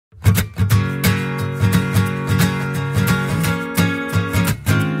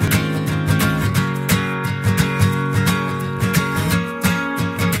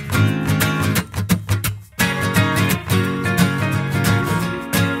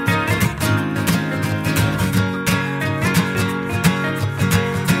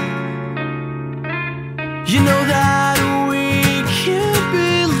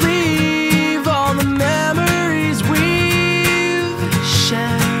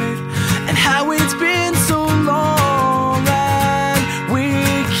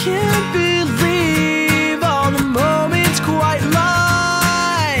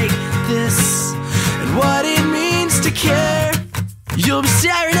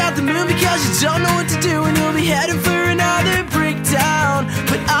at the moon because you don't know what to do, and you'll be heading for another breakdown.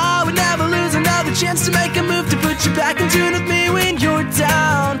 But I would never lose another chance to make a move to put you back in tune with me when you're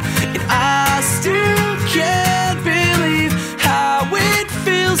down. And I still can't believe how it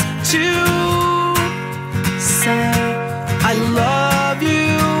feels to say I love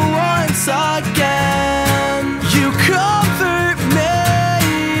you once again. You comfort me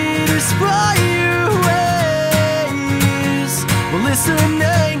despite your ways. Well,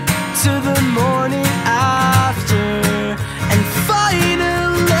 listening to the morning after, and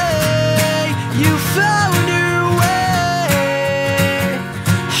finally you found your way,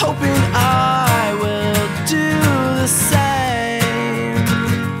 hoping I will do the same.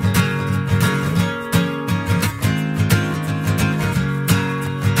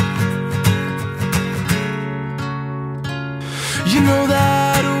 You know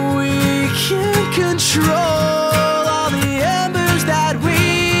that we can't control all the embers that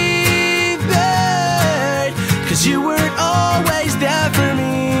we've buried, 'cause you weren't always there for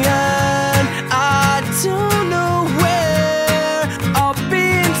me, and I don't know where I'll be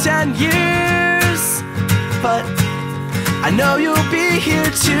in 10 years, but I know you'll be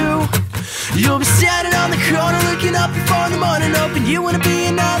here too. You'll be standing on the corner looking up before the morning open. You wanna be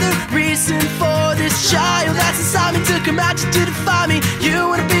another reason for this child that's inside me to come at you to defy me. You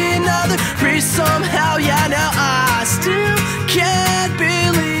wanna be another reason somehow. Yeah, now I still can't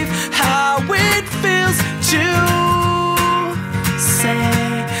believe how it feels to say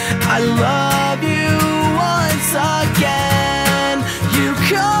I love you once again. You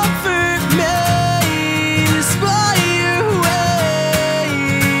comfort me despite your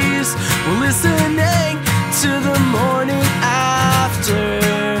ways. Well, listening to the morning after,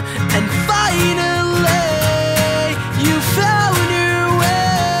 and finally you found your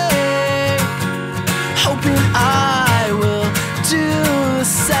way, hoping I will do the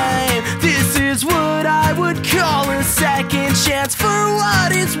same. This is what I would call a second chance. For what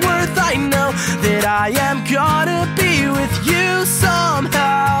it's worth, I know that I am gonna be with you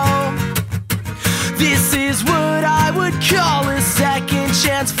somehow. This is what I would call a second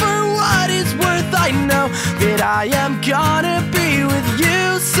chance. For what it's worth, I know that I am gonna be with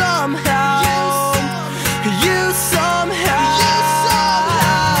you somehow. You somehow.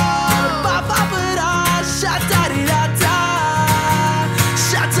 Ba-ba-ba-da, sha-da-di-da-da,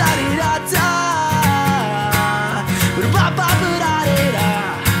 sha-da-di-da-da, ba-ba-ba-da-di-da,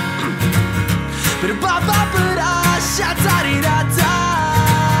 ba-ba-ba-da, sha-da-di-da-da,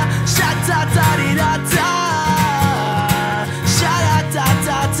 sha-da-da-di-da-da,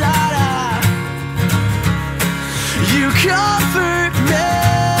 sha-da-da-da-da. You comfort me